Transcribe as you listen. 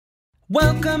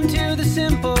Welcome to the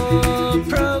Simple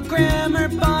Programmer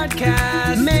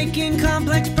Podcast, making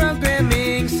complex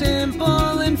programming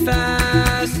simple and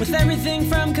fast, with everything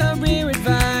from career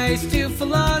advice to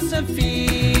philosophy.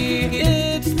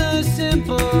 It's the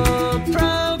Simple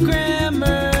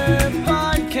Programmer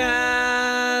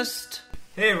Podcast.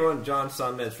 Hey everyone, John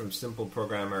Sonmez from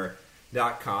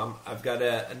SimpleProgrammer.com. I've got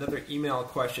another email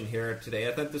question here today.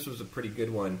 I thought this was a pretty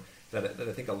good one that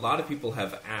I think a lot of people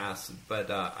have asked,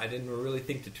 but I didn't really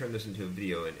think to turn this into a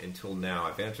video until now.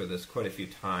 I've answered this quite a few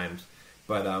times,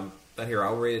 but here,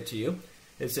 I'll read it to you.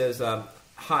 It says,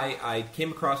 hi, I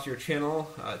came across your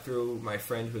channel through my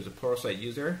friend who's a Pluralsight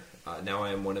user. Now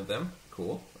I am one of them.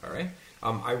 Cool. All right.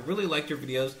 I really liked your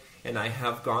videos, and I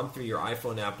have gone through your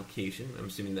iPhone application. I'm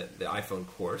assuming that the iPhone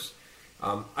course.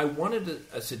 I wanted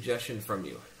a suggestion from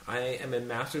you. I am a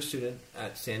master's student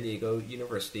at San Diego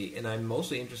University, and I'm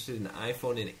mostly interested in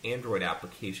iPhone and Android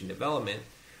application development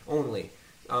only.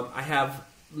 I have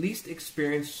least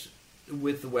experience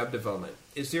with the web development.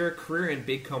 Is there a career in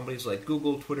big companies like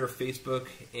Google, Twitter, Facebook,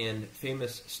 and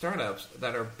famous startups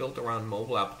that are built around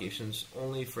mobile applications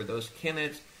only for those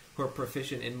candidates who are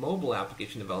proficient in mobile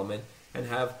application development and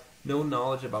have no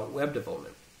knowledge about web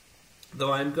development?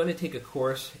 Though I'm going to take a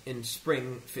course in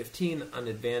spring 15 on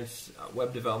advanced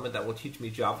web development that will teach me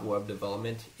Java web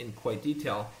development in quite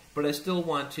detail, but I still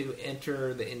want to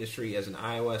enter the industry as an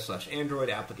iOS/Android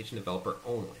application developer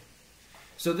only.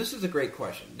 So this is a great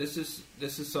question. This is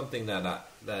something that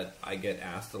I get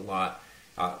asked a lot.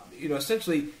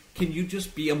 Essentially, can you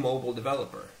just be a mobile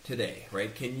developer today,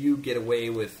 right? Can you get away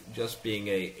with just being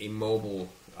a mobile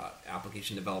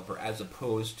application developer as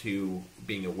opposed to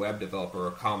being a web developer or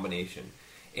a combination?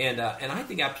 And I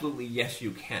think absolutely yes,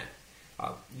 you can.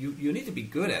 You need to be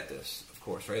good at this, of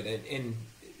course, right? And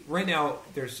right now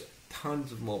there's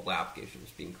tons of mobile applications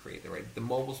being created, right? The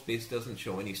mobile space doesn't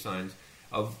show any signs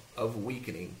of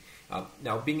weakening.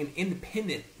 Now, being an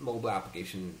independent mobile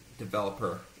application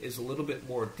developer is a little bit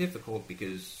more difficult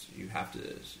because you have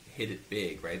to hit it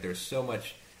big, right? There's so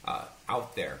much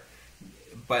out there.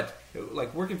 But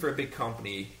like working for a big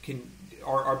company,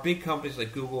 are big companies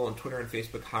like Google and Twitter and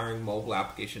Facebook hiring mobile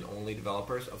application only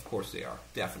developers? Of course they are,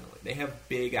 definitely. They have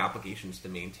big applications to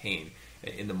maintain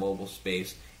in the mobile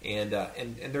space, and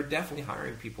they're definitely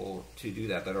hiring people to do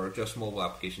that are just mobile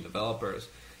application developers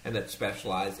and that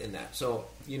specialize in that. So,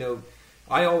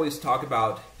 I always talk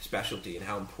about specialty and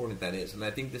how important that is, and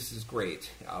I think this is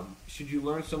great. Should you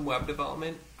learn some web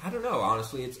development? I don't know,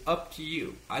 honestly. It's up to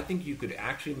you. I think you could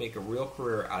actually make a real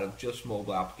career out of just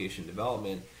mobile application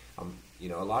development. A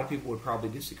lot of people would probably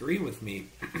disagree with me,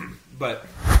 but...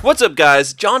 What's up,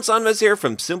 guys? John Sonmez here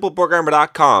from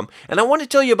SimpleProgrammer.com, and I want to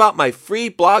tell you about my free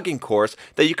blogging course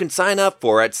that you can sign up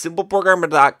for at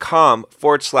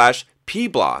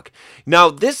SimpleProgrammer.com/pblog. Now,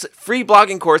 this free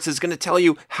blogging course is going to tell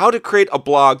you how to create a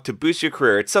blog to boost your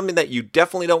career. It's something that you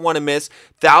definitely don't want to miss.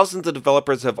 Thousands of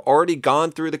developers have already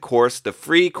gone through the course, the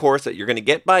free course that you're going to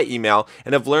get by email,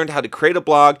 and have learned how to create a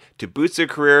blog to boost their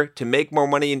career, to make more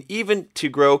money, and even to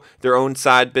grow their own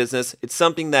side business. It's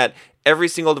something that every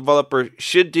single developer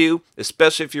should do,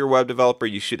 especially if you're a web developer.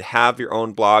 You should have your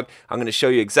own blog. I'm going to show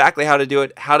you exactly how to do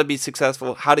it, how to be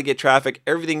successful, how to get traffic,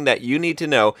 everything that you need to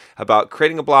know about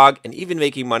creating a blog and even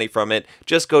making money from it.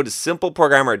 Just go to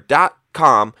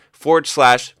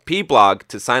simpleprogrammer.com/pblog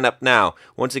to sign up now.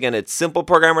 Once again, it's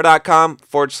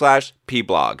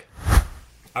simpleprogrammer.com/pblog.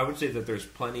 I would say that there's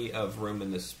plenty of room in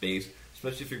this space,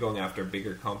 especially if you're going after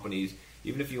bigger companies.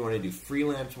 Even if you want to do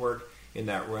freelance work in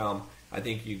that realm, I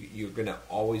think you're going to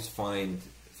always find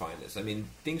this. I mean,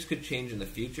 things could change in the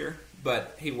future,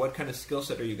 but hey, what kind of skill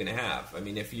set are you going to have? I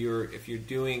mean, if you're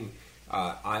doing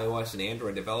iOS and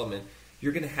Android development,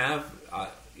 you're going to have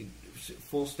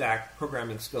full stack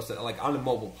programming skill set like on a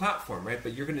mobile platform, right?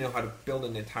 But you're going to know how to build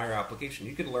an entire application.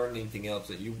 You could learn anything else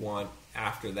that you want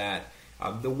after that.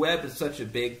 The web is such a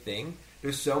big thing.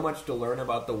 There's so much to learn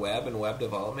about the web and web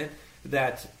development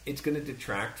that it's going to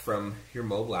detract from your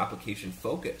mobile application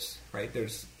focus, right?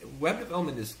 Web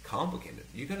development is complicated.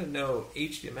 You got to know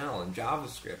HTML and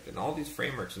JavaScript and all these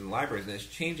frameworks and libraries, and it's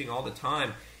changing all the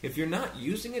time. If you're not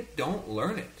using it, don't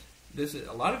learn it.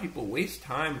 A lot of people waste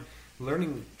time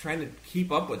trying to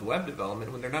keep up with web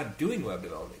development when they're not doing web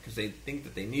development because they think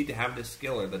that they need to have this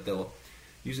skill or that they'll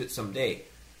use it someday.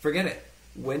 Forget it.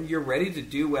 When you're ready to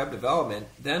do web development,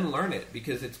 then learn it,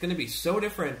 because it's going to be so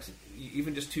different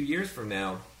even just 2 years from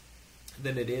now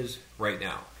than it is right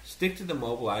now. Stick to the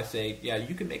mobile. I say, yeah,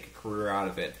 you can make a career out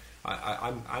of it.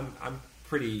 I'm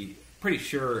pretty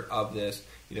sure of this.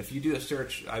 If you do a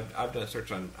search, I've done a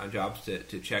search on jobs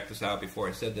to check this out before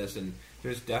I said this, and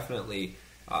there's definitely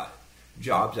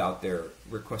jobs out there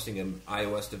requesting an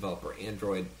iOS developer,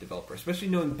 Android developer, especially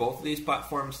knowing both of these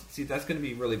platforms. See, that's going to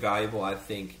be really valuable, I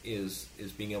think, is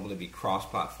being able to be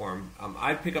cross-platform.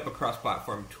 I'd pick up a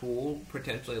cross-platform tool,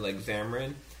 potentially like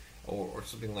Xamarin or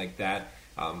something like that,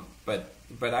 but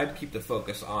I'd keep the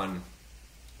focus on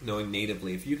knowing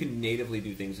natively. If you can natively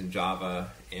do things in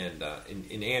Java and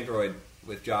in Android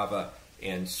with Java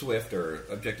and Swift or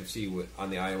Objective-C on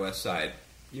the iOS side,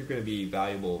 you're going to be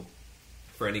valuable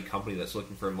for any company that's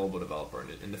looking for a mobile developer.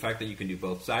 And the fact that you can do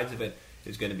both sides of it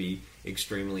is going to be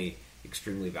extremely,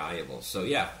 extremely valuable. So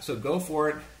yeah, so go for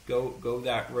it. Go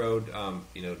that road.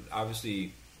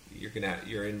 Obviously you're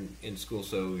in school,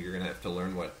 so you're gonna have to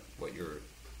learn what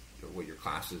your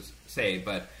classes say,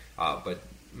 but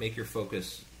make your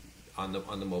focus on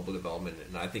the mobile development,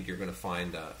 and I think you're going to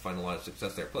find a lot of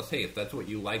success there. Plus, hey, if that's what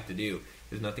you like to do,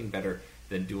 there's nothing better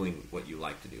than doing what you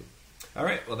like to do. All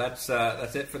right, well that's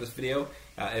it for this video.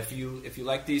 If you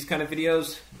like these kind of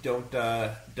videos,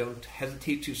 don't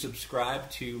hesitate to subscribe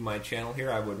to my channel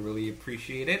here. I would really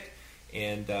appreciate it,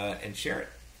 and share it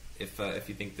if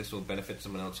you think this will benefit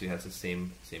someone else who has the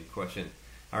same question.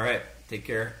 All right, take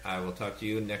care. I will talk to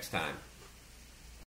you next time.